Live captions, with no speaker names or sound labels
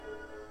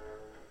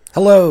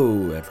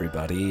Hello,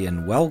 everybody,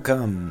 and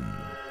welcome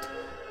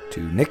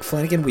to Nick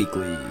Flanagan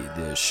Weekly,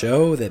 the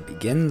show that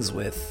begins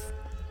with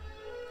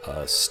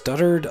a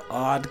stuttered,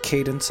 odd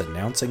cadence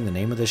announcing the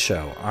name of the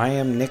show. I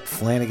am Nick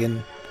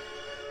Flanagan,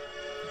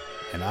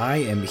 and I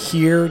am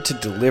here to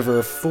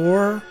deliver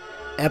 4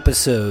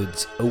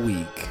 episodes a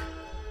week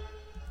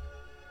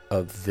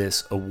of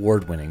this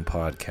award-winning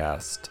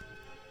podcast.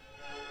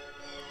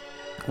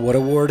 What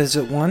award has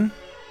it won?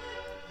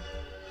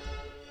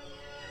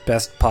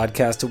 Best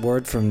podcast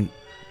award from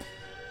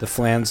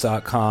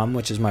theflans.com,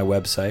 which is my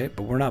website,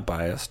 but we're not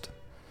biased.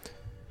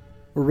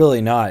 We're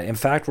really not. In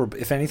fact,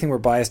 if anything, we're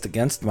biased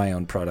against my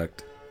own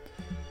product.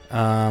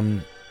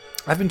 I've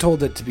been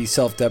told that to be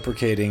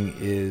self-deprecating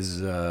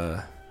is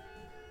to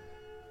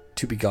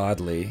be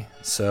godly,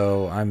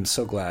 so I'm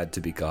so glad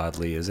to be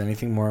godly. Is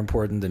anything more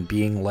important than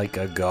being like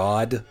a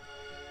god?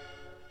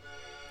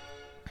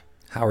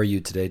 How are you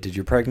today? Did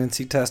your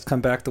pregnancy test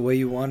come back the way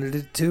you wanted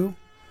it to?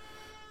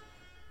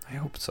 I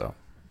hope so.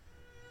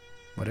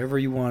 Whatever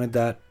you wanted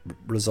that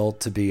result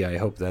to be, I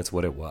hope that's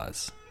what it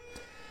was.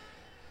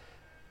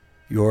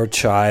 Your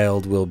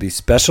child will be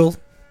special,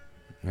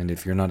 and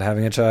if you're not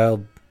having a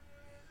child,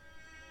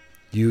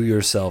 you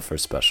yourself are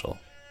special.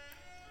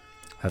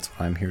 That's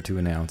what I'm here to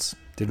announce.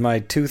 Did my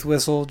tooth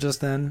whistle just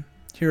then?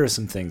 Here are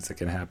some things that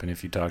can happen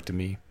if you talk to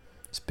me.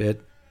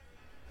 Spit.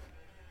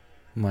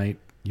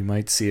 You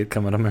might see it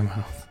come out of my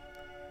mouth.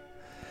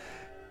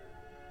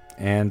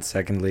 And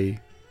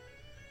secondly,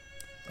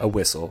 a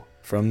whistle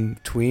from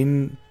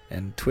tween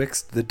and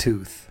twixt the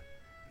tooth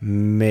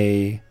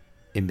may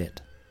emit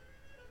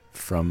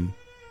from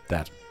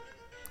that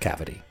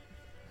cavity.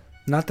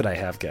 Not that I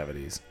have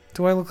cavities.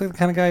 Do I look like the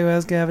kind of guy who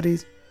has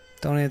cavities?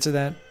 Don't answer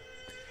that.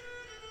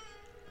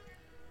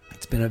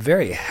 It's been a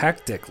very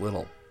hectic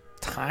little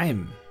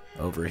time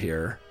over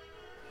here.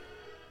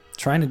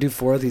 Trying to do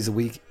 4 of these a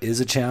week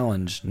is a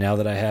challenge now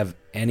that I have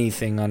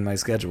anything on my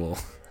schedule,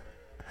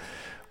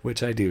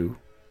 which I do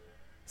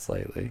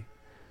slightly.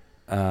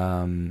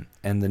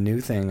 And the new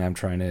thing I'm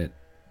trying to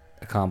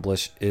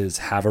accomplish is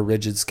have a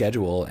rigid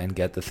schedule and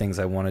get the things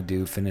I want to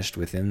do finished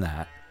within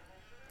that,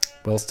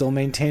 while still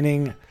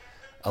maintaining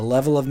a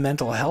level of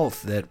mental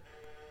health that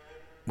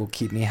will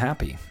keep me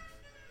happy.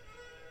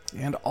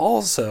 And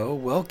also,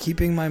 while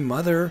keeping my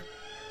mother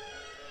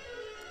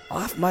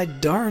off my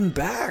darn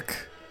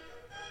back.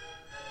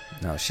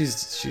 No,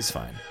 she's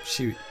fine.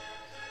 She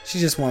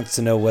just wants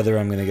to know whether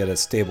I'm going to get a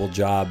stable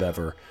job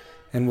ever.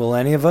 And will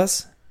any of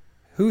us?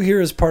 Who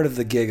here is part of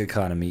the gig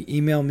economy?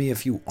 Email me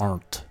if you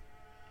aren't.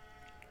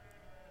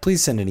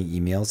 Please send any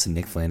emails to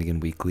Nick Flanagan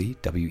Weekly,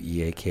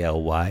 WEAKLY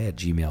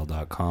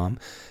 @gmail.com.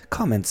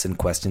 Comments and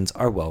questions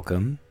are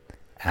welcome,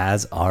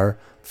 as are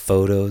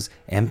photos,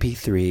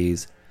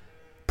 MP3s,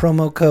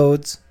 promo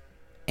codes,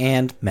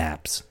 and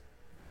maps.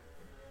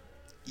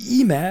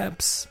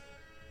 Emaps.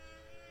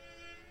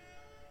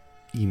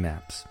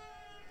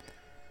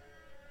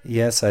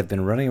 Yes, I've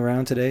been running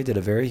around today, did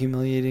a very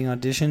humiliating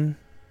audition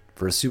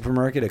for a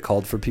supermarket. It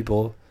called for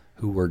people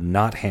who were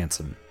not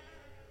handsome.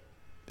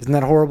 Isn't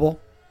that horrible?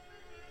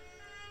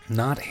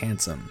 Not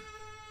handsome.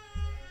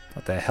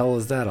 What the hell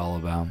is that all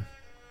about?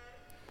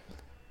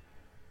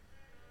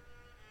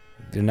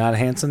 You're not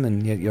handsome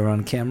and yet you're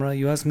on camera?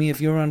 You ask me,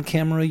 if you're on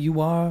camera, you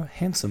are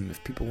handsome.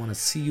 If people want to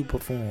see you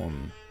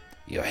perform,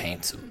 you're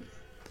handsome.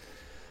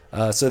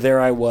 So there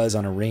I was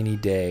on a rainy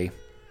day,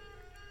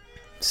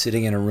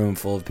 sitting in a room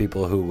full of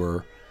people who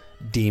were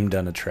deemed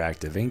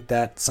unattractive. Ain't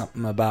that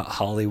something about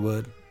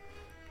Hollywood?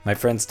 My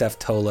friend Steph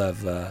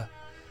Tolev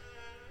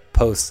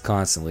posts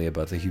constantly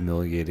about the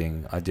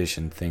humiliating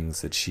audition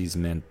things that she's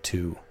meant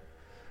to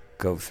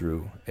go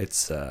through.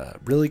 It's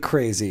really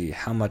crazy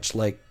how much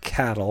like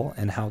cattle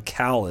and how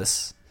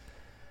callous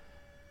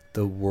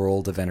the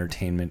world of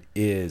entertainment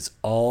is.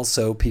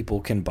 Also, people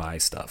can buy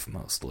stuff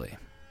mostly.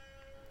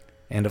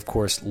 And of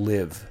course,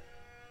 live.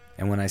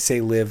 And when I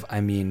say live, I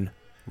mean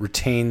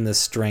retain the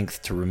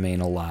strength to remain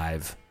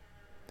alive.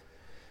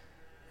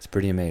 It's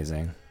pretty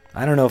amazing.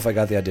 I don't know if I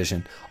got the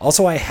audition.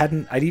 Also,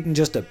 I'd eaten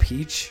just a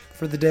peach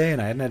for the day,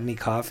 and I hadn't had any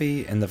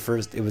coffee. And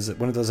it was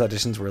one of those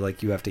auditions where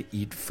like you have to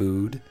eat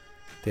food.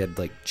 They had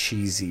like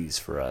cheesies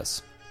for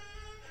us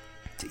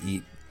to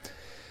eat.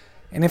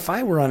 And if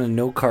I were on a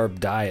no-carb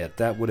diet,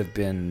 that would have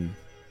been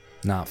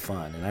not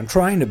fun. And I'm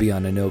trying to be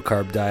on a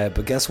no-carb diet,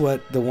 but guess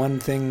what? The one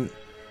thing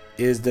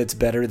is that's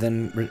better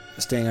than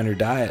staying on your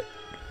diet.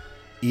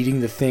 Eating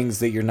the things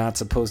that you're not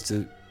supposed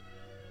to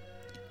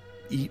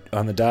eat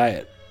on the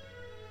diet.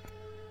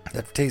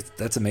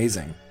 That's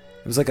amazing.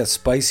 It was like a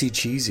spicy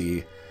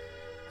cheesy.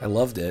 I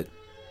loved it.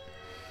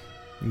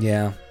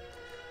 Yeah.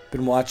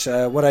 Been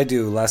what I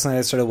do. Last night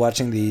I started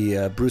watching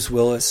the Bruce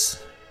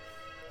Willis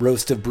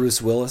roast of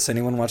Bruce Willis.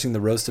 Anyone watching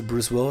the roast of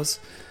Bruce Willis?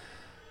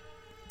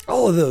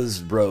 All of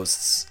those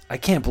roasts, I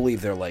can't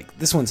believe they're like,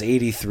 this one's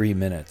 83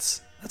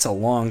 minutes. That's a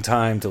long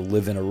time to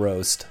live in a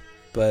roast.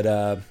 But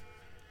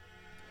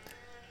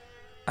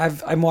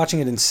I'm watching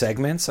it in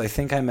segments. I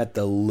think I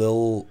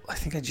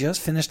just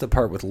finished the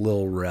part with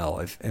Lil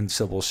Rel and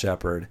Sybil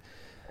Shepherd.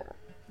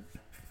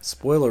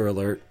 Spoiler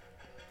alert.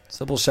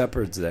 Sybil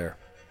Shepherd's there.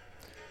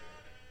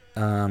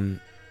 My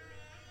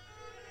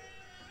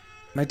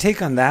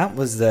take on that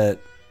was that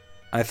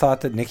I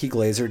thought that Nikki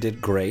Glaser did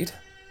great.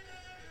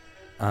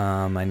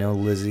 I know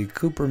Lizzie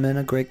Cooperman,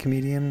 a great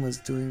comedian, was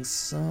doing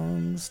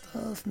some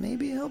stuff,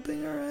 maybe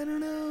helping her, I don't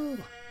know.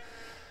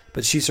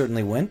 But she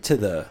certainly went to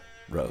the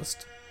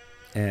roast.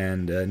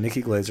 And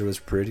Nikki Glaser was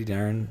pretty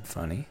darn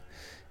funny.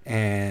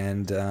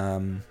 And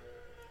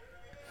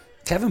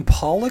Kevin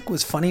Pollak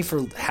was funny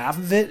for half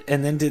of it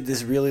and then did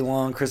this really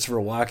long Christopher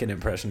Walken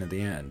impression at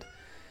the end.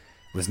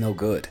 It was no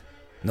good.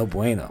 No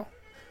bueno.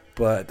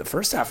 But the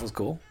first half was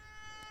cool.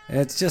 And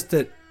it's just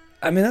that,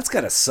 I mean, that's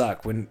got to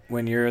suck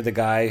when you're the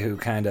guy who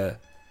kind of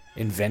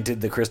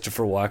invented the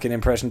Christopher Walken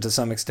impression to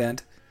some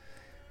extent.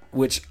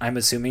 Which I'm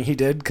assuming he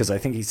did, because I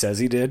think he says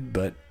he did.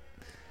 But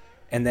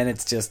and then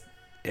it's just,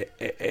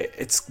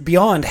 it's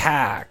beyond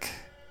hack.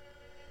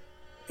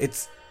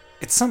 It's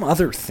some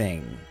other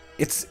thing.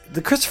 It's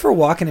the Christopher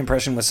Walken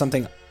impression was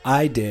something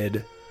I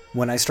did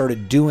when I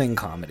started doing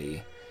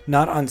comedy,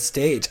 not on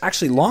stage.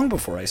 Actually, long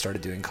before I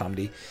started doing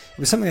comedy, it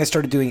was something I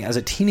started doing as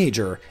a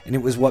teenager, and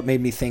it was what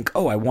made me think,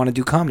 oh, I want to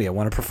do comedy. I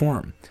want to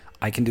perform.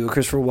 I can do a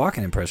Christopher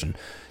Walken impression.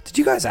 Did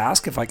you guys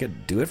ask if I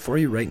could do it for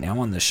you right now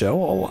on the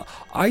show?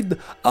 I'd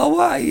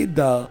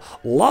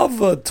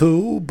love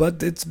to,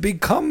 but it's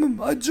become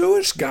a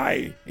Jewish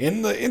guy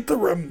in the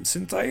interim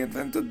since I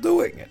invented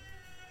doing it.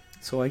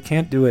 So I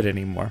can't do it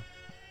anymore.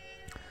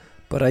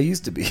 But I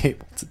used to be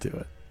able to do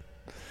it.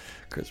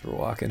 Christopher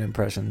Walken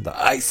impression. The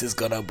ice is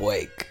gonna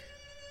break.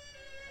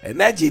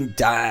 Imagine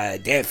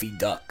Daffy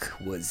Duck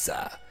was...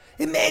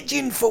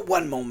 imagine for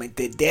one moment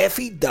that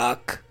Daffy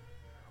Duck...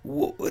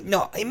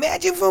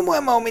 imagine for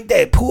one moment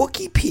that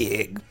Porky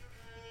Pig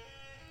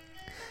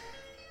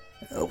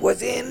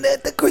was in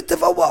the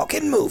Christopher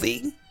Walken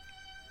movie,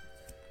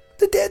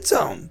 The Dead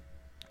Zone,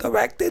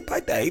 directed by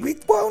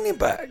David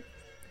Cronenberg.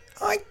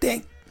 I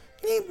think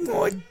it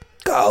would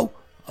go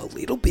a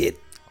little bit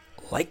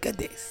like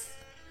this.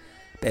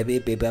 The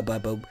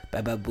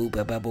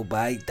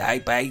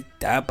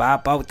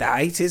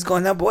ice is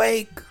gonna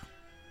break.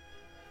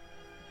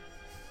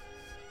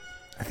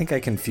 I think I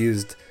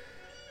confused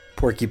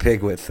Porky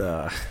Pig with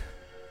the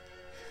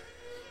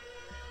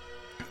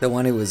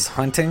one who was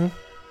hunting.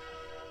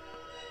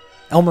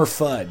 Elmer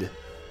Fudd.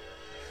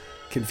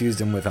 Confused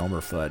him with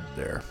Elmer Fudd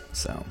there.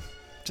 So,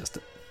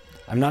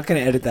 I'm not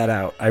going to edit that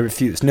out. I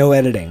refuse. No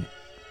editing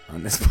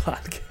on this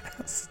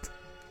podcast.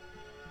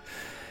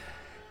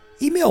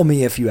 Email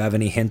me if you have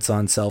any hints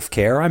on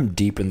self-care. I'm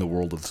deep in the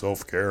world of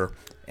self-care.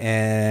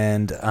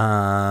 And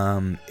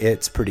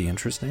it's pretty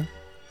interesting.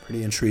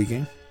 Pretty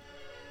intriguing.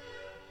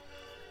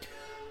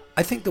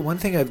 I think the one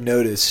thing I've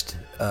noticed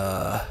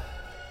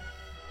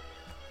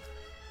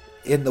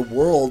in the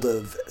world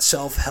of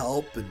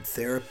self-help and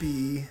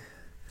therapy,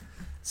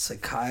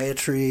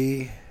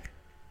 psychiatry,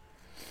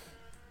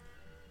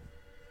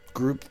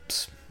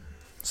 groups,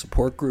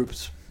 support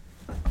groups,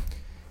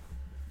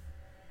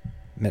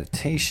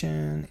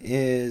 meditation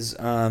is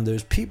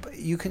there's people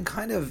you can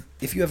kind of,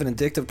 if you have an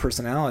addictive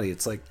personality,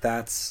 it's like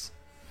that's,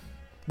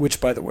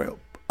 which by the way,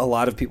 a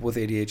lot of people with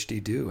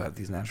ADHD do have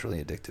these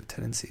naturally addictive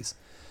tendencies.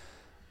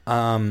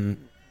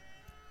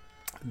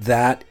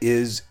 That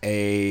is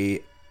a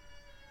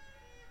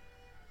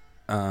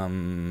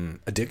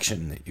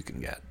addiction that you can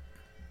get.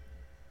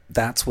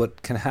 That's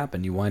what can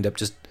happen. You wind up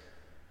just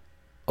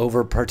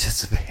over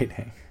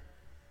participating.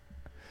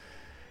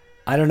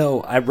 I don't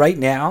know. Right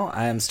now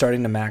I am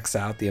starting to max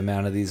out the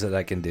amount of these that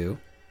I can do.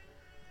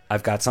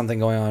 I've got something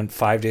going on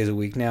 5 days a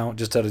week now,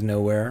 just out of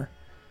nowhere.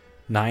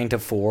 9 to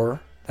 4.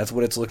 That's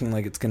what it's looking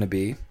like it's going to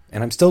be.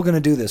 And I'm still going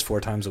to do this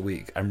 4 times a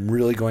week. I'm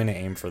really going to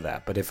aim for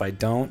that. But if I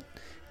don't,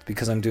 it's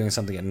because I'm doing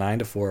something at 9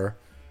 to 4.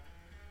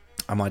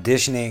 I'm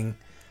auditioning.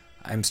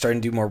 I'm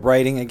starting to do more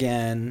writing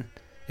again.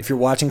 If you're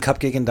watching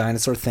Cupcake and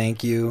Dinosaur,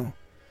 thank you.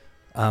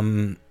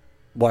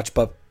 Watch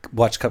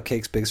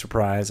Cupcake's Big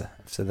Surprise. I've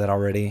said that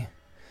already.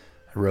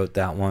 I wrote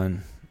that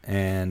one.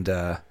 And,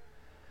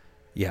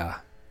 yeah.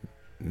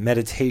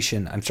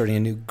 Meditation. I'm starting a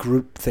new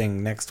group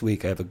thing next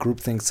week. I have a group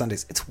thing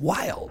Sundays. It's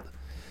wild.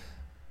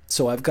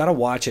 So I've got to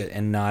watch it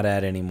and not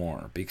add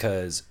anymore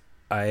because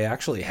I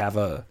actually have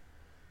a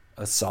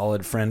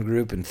solid friend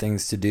group and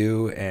things to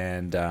do.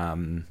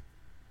 And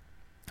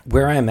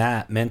where I'm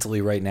at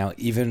mentally right now,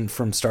 even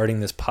from starting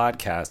this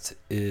podcast,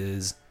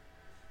 is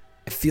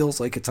it feels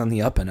like it's on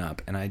the up and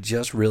up. And I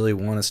just really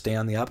want to stay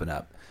on the up and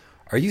up.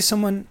 Are you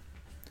someone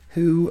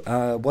who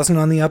wasn't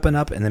on the up and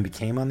up and then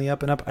became on the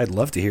up and up? I'd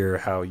love to hear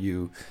how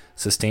you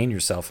sustain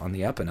yourself on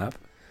the up and up.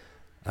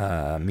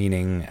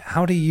 Meaning,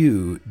 how do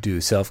you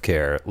do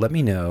self-care? Let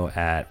me know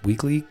at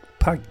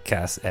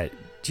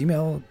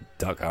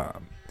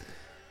weeklypodcast@gmail.com.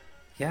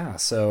 Yeah,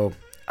 so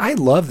I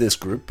love this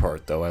group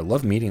part, though. I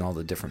love meeting all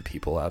the different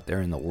people out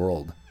there in the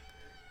world.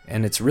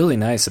 And it's really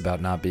nice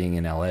about not being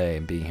in LA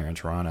and being here in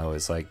Toronto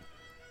is like,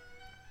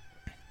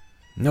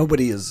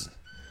 nobody is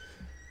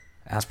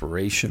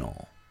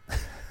aspirational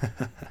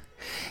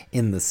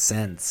in the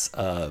sense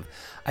of,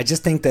 I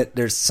just think that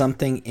there's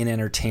something in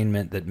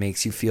entertainment that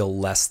makes you feel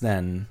less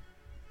than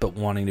but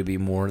wanting to be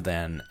more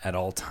than at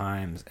all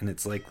times. And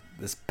it's like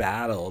this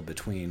battle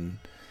between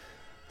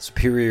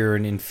superior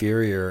and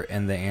inferior,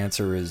 and the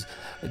answer is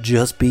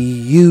just be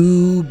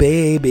you,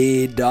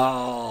 baby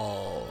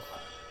doll.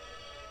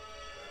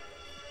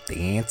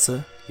 The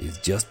answer is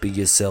just be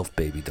yourself,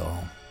 baby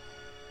doll.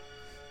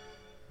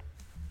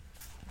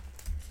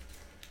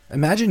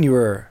 Imagine you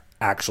were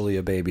actually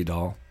a baby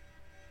doll.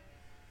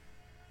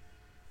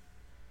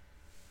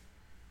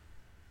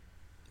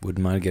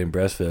 Wouldn't mind getting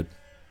breastfed,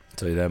 I'll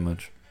tell you that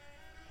much.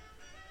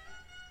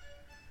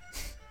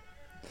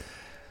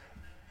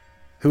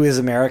 Who is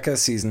America?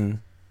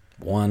 Season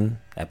 1,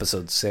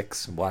 episode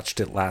 6. Watched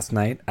it last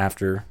night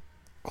after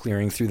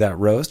clearing through that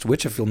roast,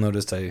 which, if you'll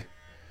notice, I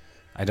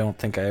don't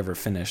think I ever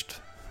finished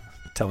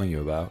telling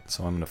you about.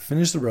 So I'm going to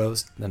finish the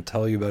roast, then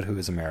tell you about Who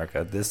is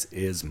America. This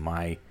is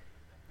my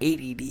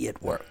ADD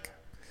at work.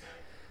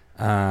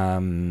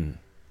 The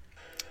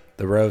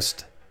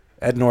roast.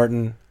 Ed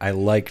Norton, I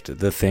liked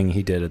the thing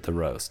he did at the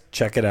roast.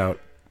 Check it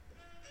out.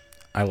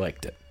 I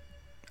liked it.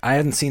 I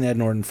hadn't seen Ed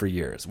Norton for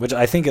years, which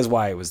I think is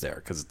why it was there,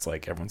 because it's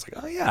like everyone's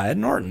like, oh yeah, Ed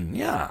Norton,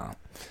 yeah.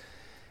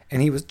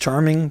 And he was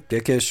charming,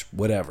 dickish,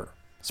 whatever.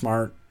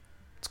 Smart.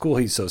 It's cool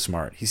he's so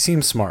smart. He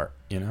seems smart,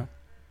 you know?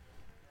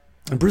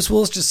 And Bruce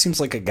Willis just seems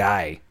like a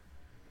guy.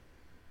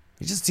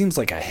 He just seems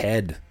like a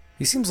head.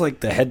 He seems like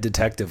the head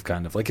detective,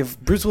 kind of. Like if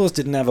Bruce Willis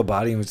didn't have a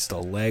body and was just a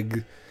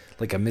leg,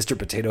 like a Mr.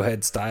 Potato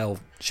Head style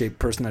shaped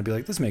person, I'd be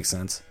like, this makes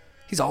sense.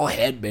 He's all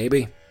head,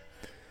 baby.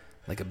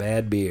 Like a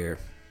bad beer.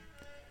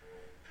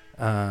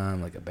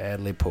 Like a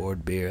badly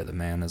poured beer, the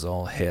man is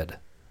all head.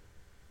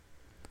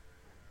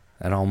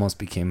 That almost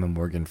became a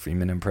Morgan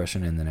Freeman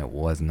impression, and then it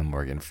wasn't a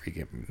Morgan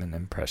Freeman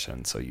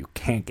impression, so you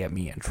can't get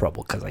me in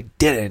trouble, because I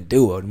didn't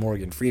do a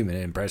Morgan Freeman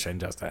impression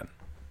just then.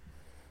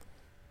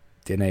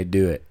 Didn't I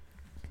do it?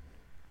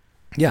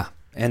 Yeah,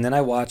 and then I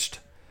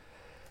watched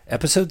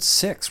episode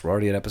 6. We're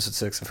already at episode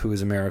 6 of Who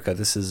is America.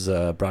 This is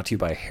brought to you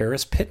by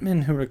Harris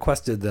Pittman, who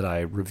requested that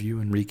I review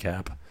and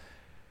recap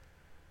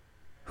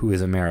Who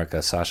is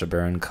America, Sacha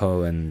Baron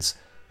Cohen's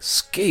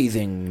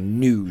scathing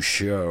new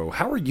show.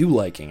 How are you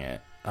liking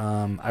it?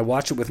 I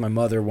watched it with my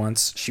mother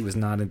once. She was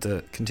not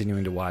into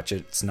continuing to watch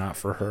it. It's not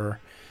for her.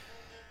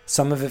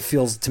 Some of it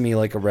feels to me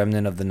like a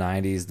remnant of the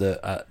 90s.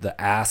 The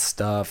ass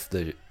stuff,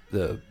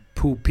 the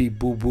poopy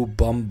boo boo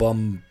bum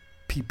bum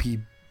pee pee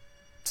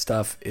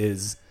stuff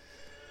is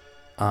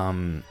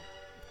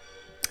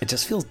it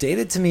just feels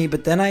dated to me.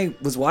 But then I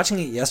was watching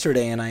it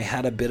yesterday and I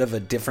had a bit of a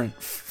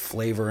different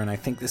flavor, and I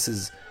think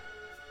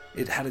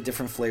it had a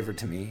different flavor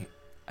to me.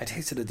 I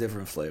tasted a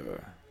different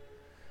flavor.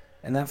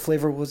 And that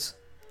flavor was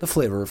the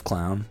flavor of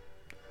clown.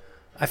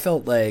 I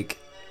felt like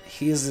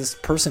he is this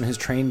person who's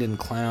trained in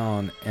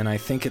clown, and I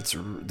think it's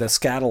the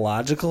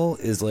scatological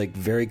is like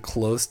very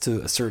close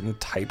to a certain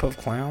type of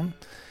clown,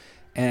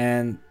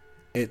 and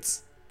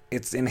it's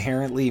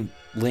inherently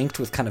linked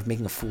with kind of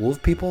making a fool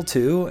of people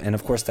too. And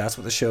of course that's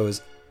what the show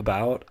is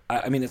about.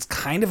 I mean, it's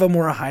kind of a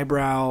more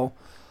highbrow,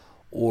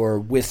 or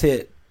with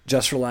it,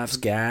 Just for Laughs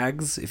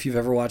Gags. If you've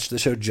ever watched the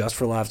show Just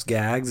for Laughs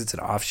Gags, it's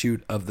an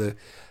offshoot of the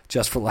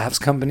Just for Laughs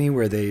company,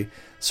 where they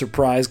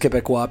surprise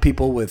Quebecois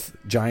people with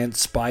giant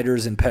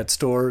spiders in pet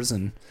stores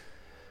and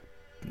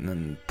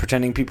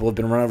pretending people have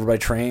been run over by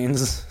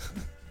trains.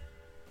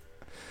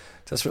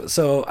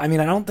 So, I mean,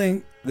 I don't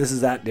think this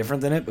is that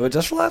different than it, but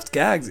Just for Laughs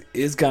Gags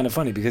is kind of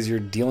funny because you're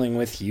dealing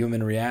with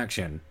human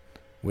reaction,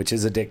 which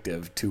is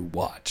addictive to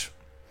watch.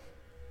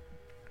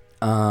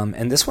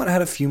 And this one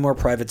had a few more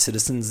private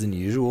citizens than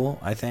usual,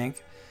 I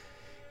think.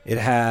 It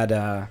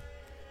had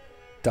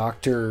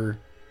Dr.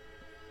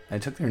 I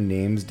took their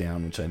names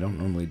down, which I don't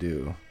normally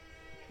do.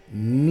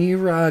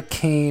 Nira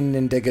Kane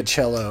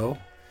Ndegecello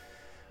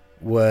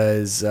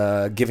was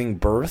giving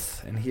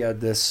birth, and he had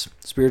this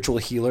spiritual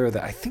healer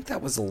that I think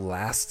that was the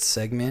last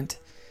segment.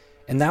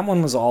 And that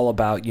one was all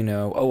about,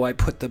 I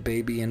put the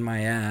baby in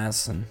my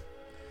ass. And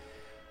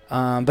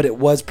but it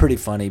was pretty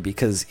funny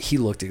because he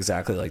looked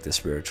exactly like the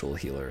spiritual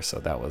healer, so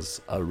that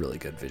was a really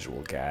good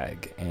visual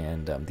gag.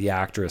 And the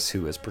actress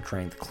who was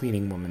portraying the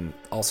cleaning woman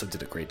also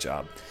did a great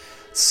job.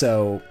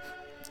 So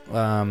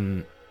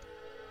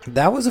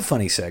that was a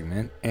funny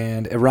segment.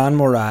 And Iran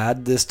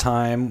Morad this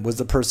time was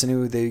the person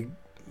who they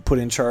put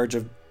in charge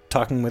of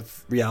talking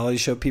with reality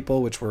show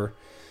people, which were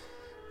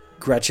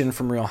Gretchen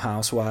from Real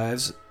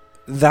Housewives.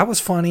 That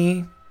was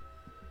funny.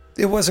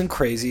 It wasn't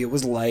crazy. It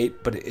was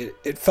light, but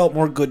it felt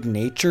more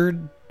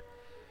good-natured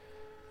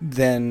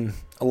than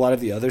a lot of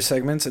the other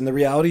segments. And the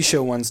reality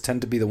show ones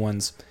tend to be the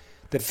ones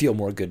that feel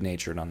more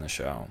good-natured on the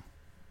show.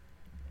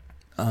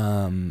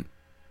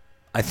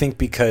 I think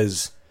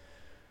because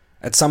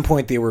at some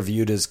point they were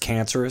viewed as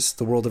cancerous,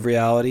 the world of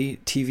reality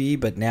TV,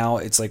 but now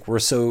it's like we're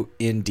so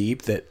in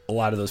deep that a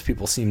lot of those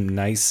people seem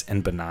nice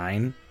and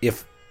benign,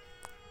 if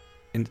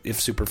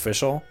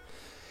superficial.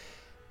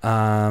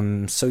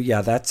 So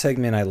yeah, that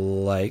segment I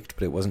liked,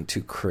 but it wasn't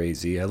too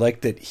crazy. I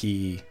liked that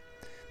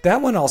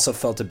that one also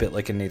felt a bit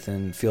like a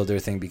Nathan Fielder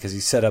thing because he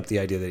set up the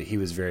idea that he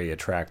was very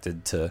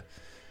attracted to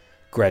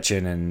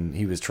Gretchen and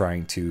he was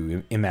trying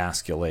to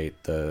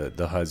emasculate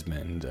the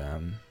husband.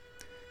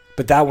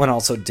 But that one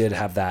also did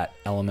have that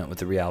element with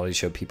the reality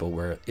show people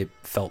where it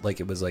felt like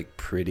it was like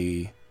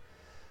pretty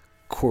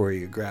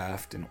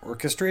choreographed and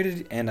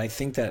orchestrated. And I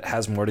think that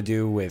has more to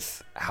do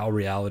with how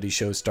reality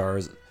show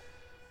stars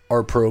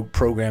are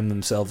programmed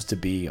themselves to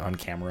be on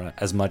camera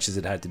as much as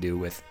it had to do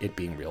with it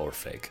being real or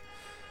fake.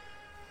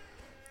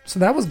 So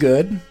that was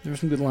good. There were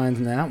some good lines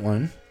in that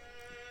one.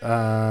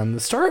 The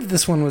star of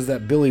this one was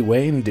that Billy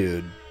Wayne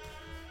dude.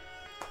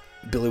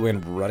 Billy Wayne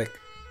Ruddick.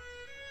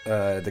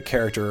 The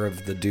character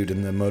of the dude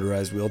in the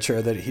motorized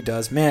wheelchair that he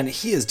does. Man,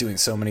 he is doing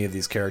so many of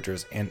these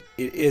characters, and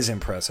it is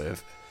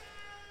impressive.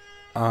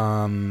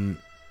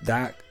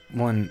 That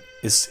one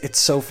is, it's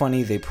so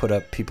funny they put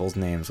up people's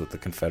names with the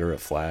Confederate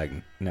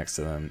flag next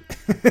to them.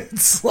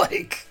 It's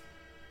like,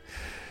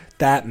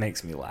 that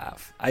makes me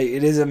laugh.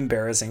 It is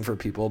embarrassing for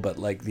people, but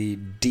like the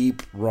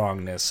deep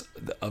wrongness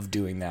of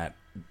doing that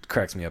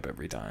cracks me up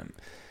every time.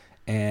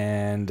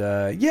 And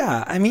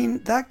yeah, I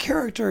mean, that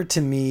character to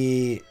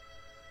me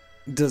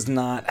does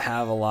not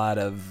have a lot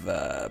of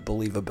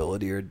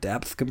believability or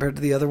depth compared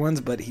to the other ones,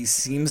 but he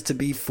seems to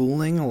be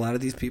fooling a lot of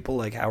these people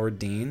like Howard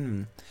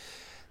Dean,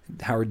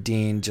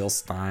 Jill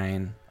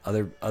Stein,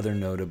 other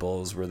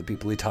notables were the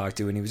people he talked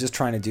to, and he was just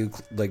trying to do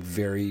like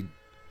very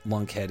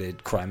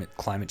lunkheaded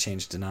climate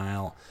change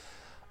denial.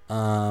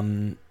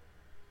 And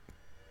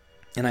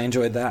I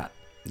enjoyed that.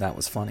 That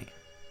was funny.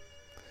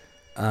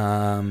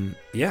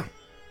 Yeah.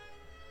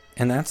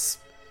 And that's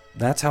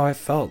how I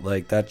felt.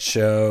 Like that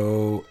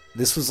show,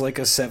 this was like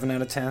a 7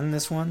 out of 10,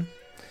 this one.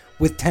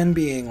 With 10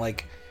 being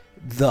like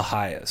the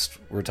highest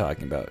we're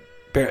talking about.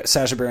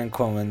 Sacha Baron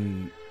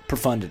Cohen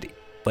profundity.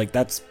 Like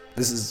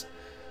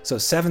so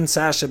 7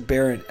 Sacha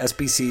Baron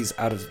SBCs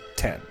out of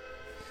 10.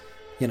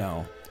 You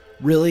know,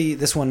 really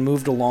this one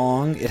moved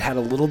along. It had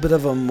a little bit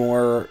of a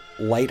more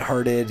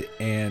lighthearted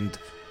and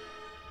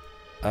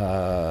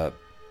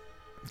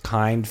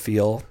kind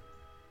feel.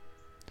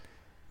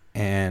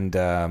 And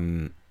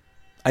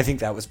I think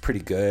that was pretty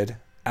good.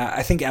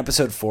 I think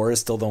episode 4 is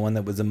still the one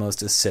that was the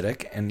most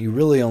acidic, and you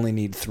really only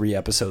need 3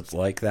 episodes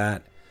like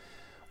that,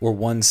 or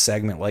one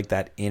segment like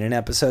that in an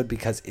episode,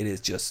 because it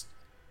is just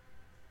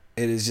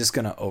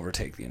going to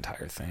overtake the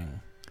entire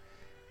thing.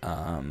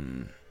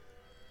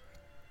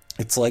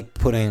 It's like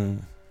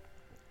putting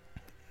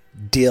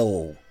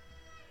dill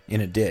in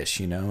a dish,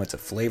 you know? It's a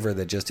flavor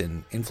that just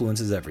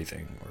influences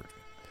everything. Or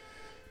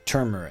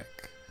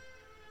turmeric,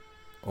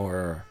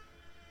 or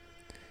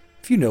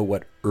if you know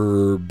what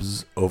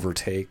herbs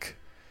overtake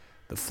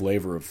the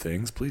flavor of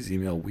things, please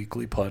email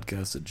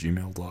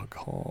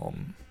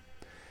weeklypodcast@gmail.com.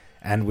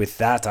 And with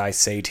that, I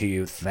say to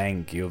you,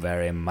 thank you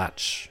very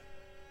much.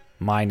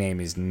 My name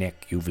is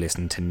Nick. You've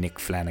listened to Nick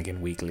Flanagan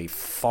Weekly.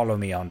 Follow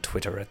me on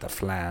Twitter at The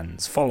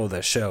Flans. Follow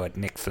the show at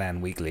Nick Flan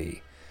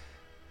Weekly.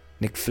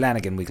 Nick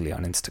Flanagan Weekly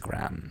on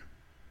Instagram.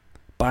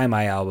 Buy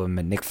my album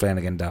at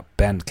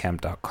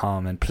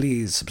nickflanagan.bandcamp.com. And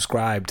please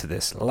subscribe to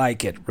this.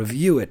 Like it.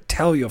 Review it.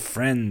 Tell your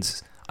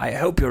friends. I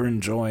hope you're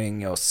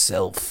enjoying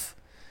yourself.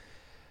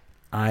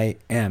 I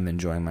am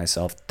enjoying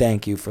myself.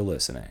 Thank you for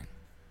listening.